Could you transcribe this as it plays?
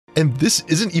And this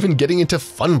isn't even getting into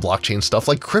fun blockchain stuff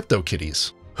like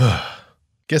CryptoKitties.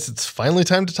 Guess it's finally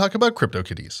time to talk about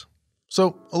CryptoKitties.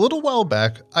 So a little while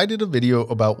back, I did a video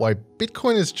about why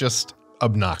Bitcoin is just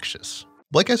obnoxious.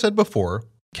 Like I said before,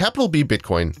 capital B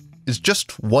Bitcoin is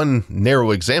just one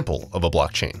narrow example of a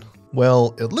blockchain.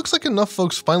 Well, it looks like enough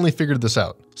folks finally figured this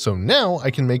out. So now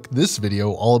I can make this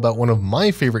video all about one of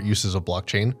my favorite uses of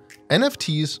blockchain,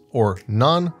 NFTs or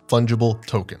non-Fungible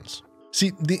tokens.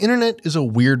 See, the internet is a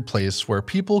weird place where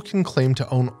people can claim to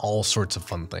own all sorts of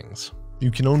fun things.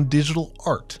 You can own digital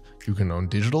art, you can own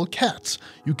digital cats,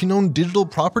 you can own digital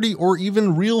property or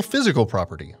even real physical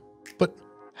property. But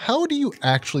how do you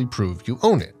actually prove you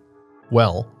own it?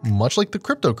 Well, much like the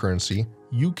cryptocurrency,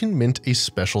 you can mint a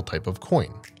special type of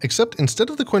coin. Except instead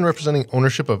of the coin representing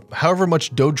ownership of however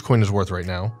much Dogecoin is worth right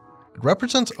now, it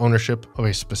represents ownership of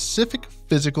a specific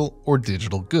physical or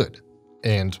digital good.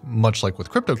 And much like with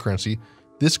cryptocurrency,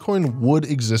 this coin would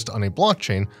exist on a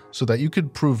blockchain so that you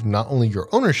could prove not only your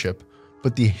ownership,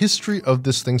 but the history of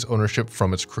this thing's ownership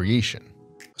from its creation.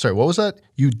 Sorry, what was that?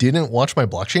 You didn't watch my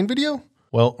blockchain video?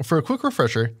 Well, for a quick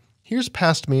refresher, here's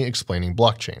past me explaining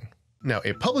blockchain. Now,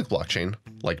 a public blockchain,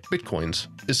 like Bitcoin's,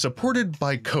 is supported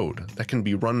by code that can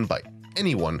be run by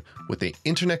anyone with an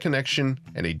internet connection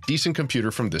and a decent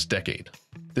computer from this decade.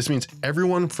 This means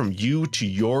everyone from you to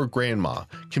your grandma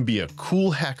can be a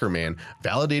cool hacker man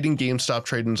validating GameStop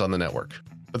trade-ins on the network.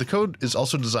 But the code is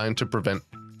also designed to prevent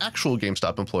actual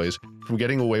GameStop employees from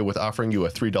getting away with offering you a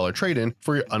 $3 trade-in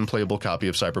for your unplayable copy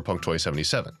of Cyberpunk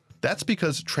 2077. That's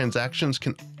because transactions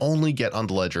can only get on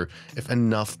the ledger if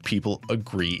enough people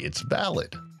agree it's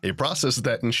valid. A process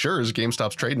that ensures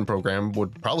GameStop's trade-in program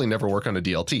would probably never work on a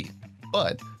DLT.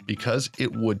 But because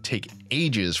it would take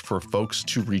ages for folks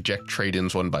to reject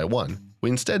trade-ins one by one, we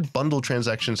instead bundle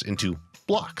transactions into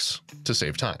blocks to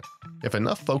save time. If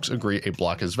enough folks agree a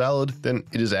block is valid, then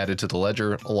it is added to the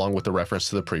ledger along with the reference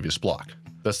to the previous block.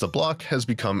 Thus, the block has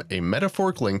become a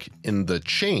metaphoric link in the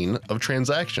chain of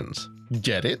transactions.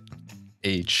 Get it?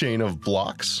 A chain of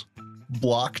blocks?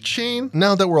 Blockchain?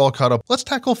 Now that we're all caught up, let's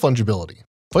tackle fungibility.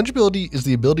 Fungibility is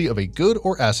the ability of a good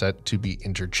or asset to be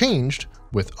interchanged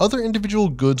with other individual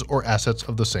goods or assets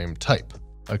of the same type.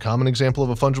 A common example of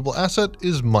a fungible asset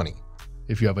is money.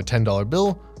 If you have a $10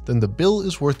 bill, then the bill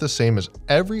is worth the same as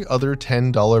every other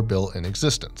 $10 bill in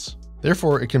existence.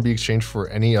 Therefore, it can be exchanged for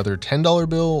any other $10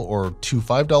 bill or two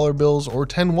 $5 bills or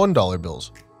 10 $1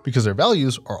 bills, because their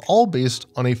values are all based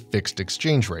on a fixed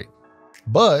exchange rate.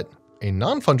 But a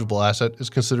non-fungible asset is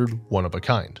considered one of a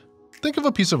kind. Think of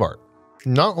a piece of art.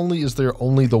 Not only is there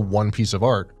only the one piece of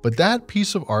art, but that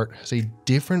piece of art has a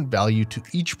different value to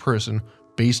each person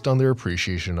based on their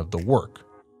appreciation of the work.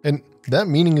 And that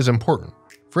meaning is important.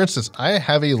 For instance, I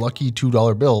have a lucky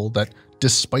 $2 bill that,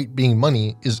 despite being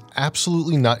money, is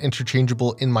absolutely not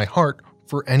interchangeable in my heart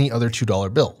for any other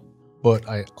 $2 bill. But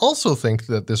I also think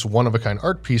that this one-of-a-kind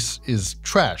art piece is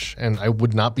trash, and I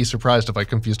would not be surprised if I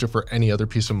confused it for any other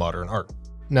piece of modern art.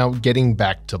 Now, getting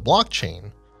back to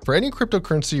blockchain, for any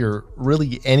cryptocurrency or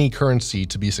really any currency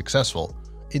to be successful,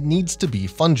 it needs to be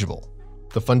fungible.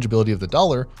 The fungibility of the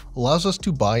dollar allows us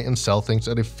to buy and sell things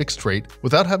at a fixed rate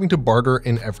without having to barter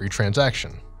in every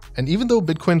transaction. And even though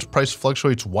Bitcoin's price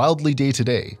fluctuates wildly day to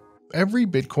day, every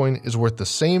Bitcoin is worth the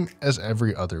same as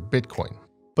every other Bitcoin.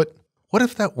 But what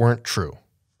if that weren't true?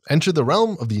 Enter the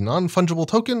realm of the non-fungible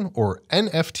token, or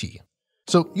NFT.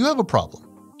 So you have a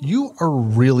problem. You are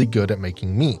really good at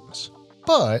making memes,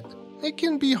 but it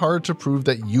can be hard to prove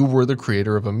that you were the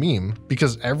creator of a meme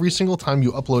because every single time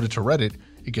you upload it to Reddit,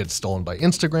 it gets stolen by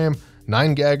Instagram,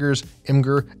 9gaggers,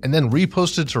 Imgur, and then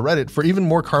reposted to Reddit for even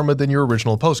more karma than your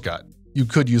original post got. You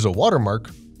could use a watermark,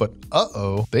 but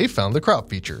uh-oh, they found the crop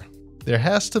feature. There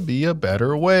has to be a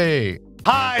better way.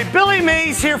 Hi, Billy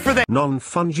Mays here for the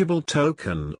non-fungible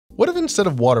token. What if instead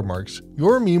of watermarks,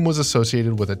 your meme was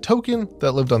associated with a token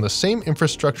that lived on the same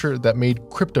infrastructure that made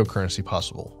cryptocurrency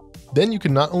possible? Then you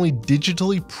can not only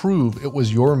digitally prove it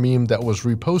was your meme that was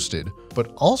reposted,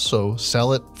 but also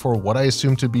sell it for what I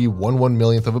assume to be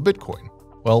 1/1,000,000th of a Bitcoin.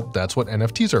 Well, that's what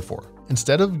NFTs are for.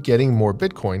 Instead of getting more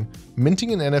Bitcoin,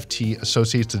 minting an NFT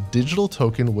associates a digital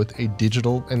token with a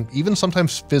digital and even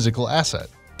sometimes physical asset.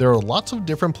 There are lots of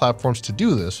different platforms to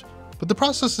do this, but the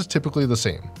process is typically the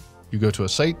same. You go to a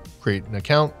site, create an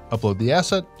account, upload the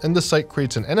asset, and the site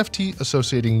creates an NFT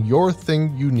associating your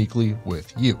thing uniquely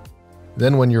with you.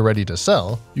 Then when you're ready to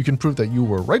sell, you can prove that you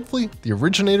were rightfully the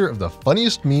originator of the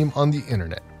funniest meme on the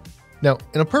internet. Now,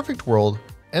 in a perfect world,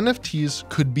 NFTs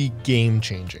could be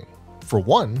game-changing. For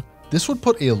one, this would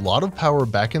put a lot of power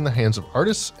back in the hands of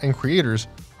artists and creators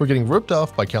who are getting ripped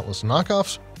off by countless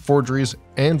knockoffs, forgeries,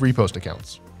 and repost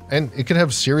accounts. And it could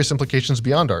have serious implications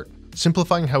beyond art,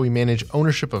 simplifying how we manage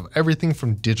ownership of everything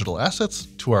from digital assets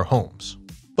to our homes.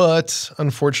 But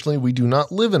unfortunately, we do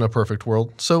not live in a perfect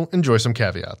world, so enjoy some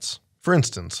caveats. For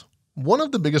instance, one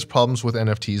of the biggest problems with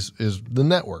NFTs is the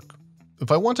network.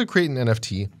 If I want to create an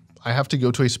NFT, I have to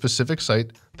go to a specific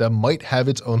site that might have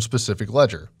its own specific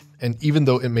ledger. And even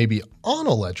though it may be on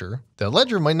a ledger, that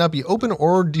ledger might not be open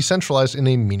or decentralized in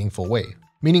a meaningful way,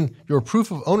 meaning your proof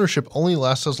of ownership only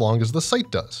lasts as long as the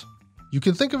site does. You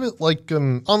can think of it like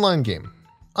an online game.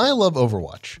 I love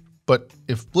Overwatch, but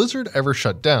if Blizzard ever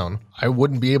shut down, I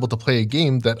wouldn't be able to play a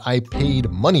game that I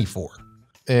paid money for.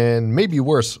 And maybe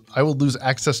worse, I would lose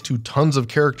access to tons of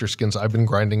character skins I've been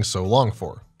grinding so long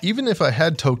for. Even if I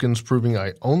had tokens proving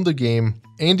I owned the game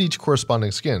and each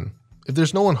corresponding skin, if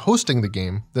there's no one hosting the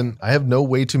game, then I have no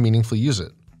way to meaningfully use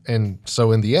it. And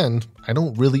so in the end, I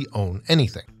don't really own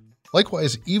anything.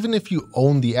 Likewise, even if you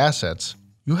own the assets,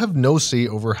 you have no say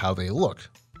over how they look.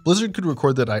 Blizzard could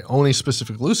record that I own a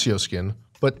specific Lucio skin,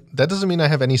 but that doesn't mean I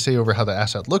have any say over how the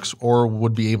asset looks or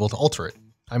would be able to alter it.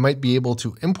 I might be able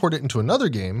to import it into another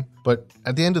game, but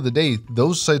at the end of the day,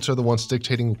 those sites are the ones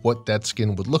dictating what that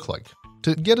skin would look like.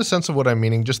 To get a sense of what I'm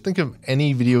meaning, just think of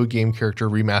any video game character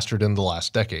remastered in the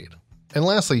last decade. And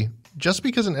lastly, just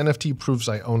because an NFT proves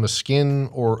I own a skin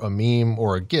or a meme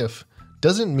or a GIF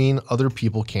doesn't mean other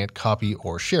people can't copy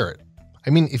or share it.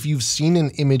 I mean, if you've seen an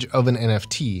image of an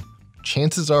NFT,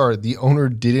 chances are the owner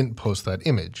didn't post that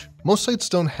image. Most sites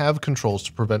don't have controls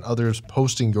to prevent others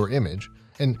posting your image,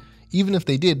 and even if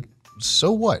they did,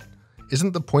 so what?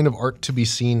 Isn't the point of art to be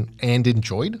seen and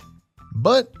enjoyed?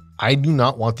 But I do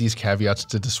not want these caveats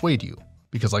to dissuade you,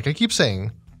 because like I keep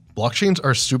saying, blockchains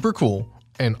are super cool,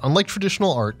 and unlike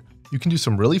traditional art, you can do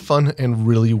some really fun and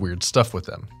really weird stuff with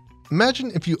them.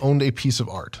 Imagine if you owned a piece of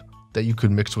art that you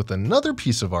could mix with another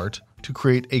piece of art to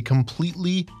create a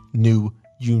completely new,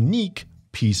 unique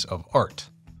piece of art.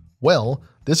 Well,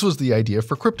 this was the idea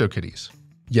for CryptoKitties.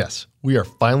 Yes, we are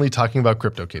finally talking about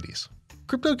CryptoKitties.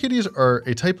 CryptoKitties are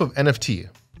a type of NFT,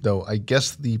 though I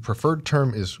guess the preferred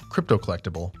term is crypto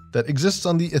collectible, that exists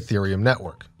on the Ethereum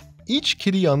network. Each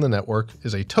kitty on the network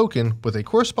is a token with a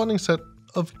corresponding set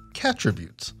of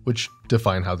cattributes, which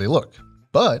define how they look.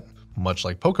 But, much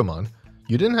like Pokemon,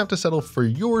 you didn't have to settle for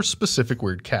your specific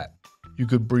weird cat. You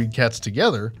could breed cats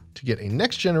together to get a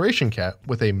next generation cat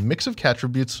with a mix of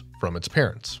cattributes from its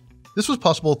parents. This was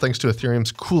possible thanks to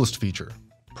Ethereum's coolest feature,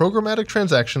 programmatic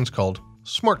transactions called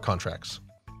smart contracts.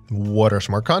 What are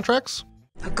smart contracts?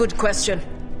 A good question.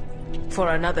 For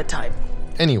another time.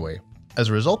 Anyway, as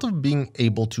a result of being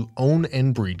able to own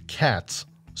and breed cats,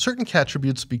 certain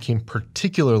cattributes became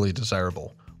particularly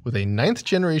desirable, with a 9th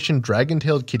generation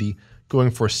dragon-tailed kitty going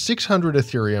for 600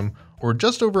 Ethereum or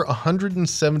just over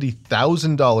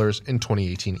 $170,000 in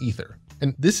 2018 Ether.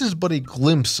 And this is but a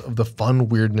glimpse of the fun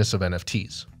weirdness of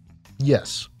NFTs.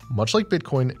 Yes, much like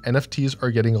Bitcoin, NFTs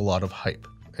are getting a lot of hype,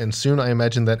 and soon I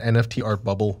imagine that NFT art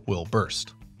bubble will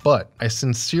burst. But I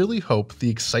sincerely hope the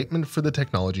excitement for the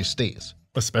technology stays,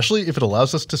 especially if it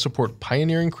allows us to support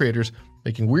pioneering creators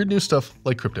making weird new stuff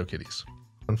like CryptoKitties.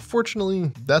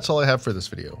 Unfortunately, that's all I have for this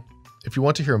video. If you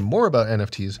want to hear more about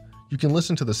NFTs, you can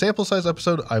listen to the sample size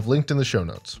episode I've linked in the show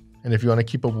notes. And if you want to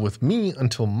keep up with me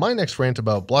until my next rant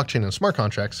about blockchain and smart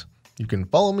contracts, you can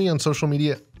follow me on social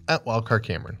media at Wildcard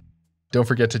Cameron. Don't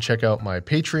forget to check out my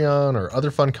Patreon or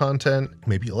other fun content.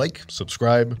 Maybe like,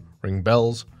 subscribe, ring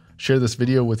bells, share this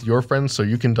video with your friends so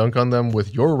you can dunk on them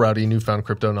with your rowdy newfound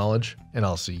crypto knowledge, and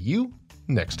I'll see you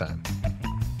next time.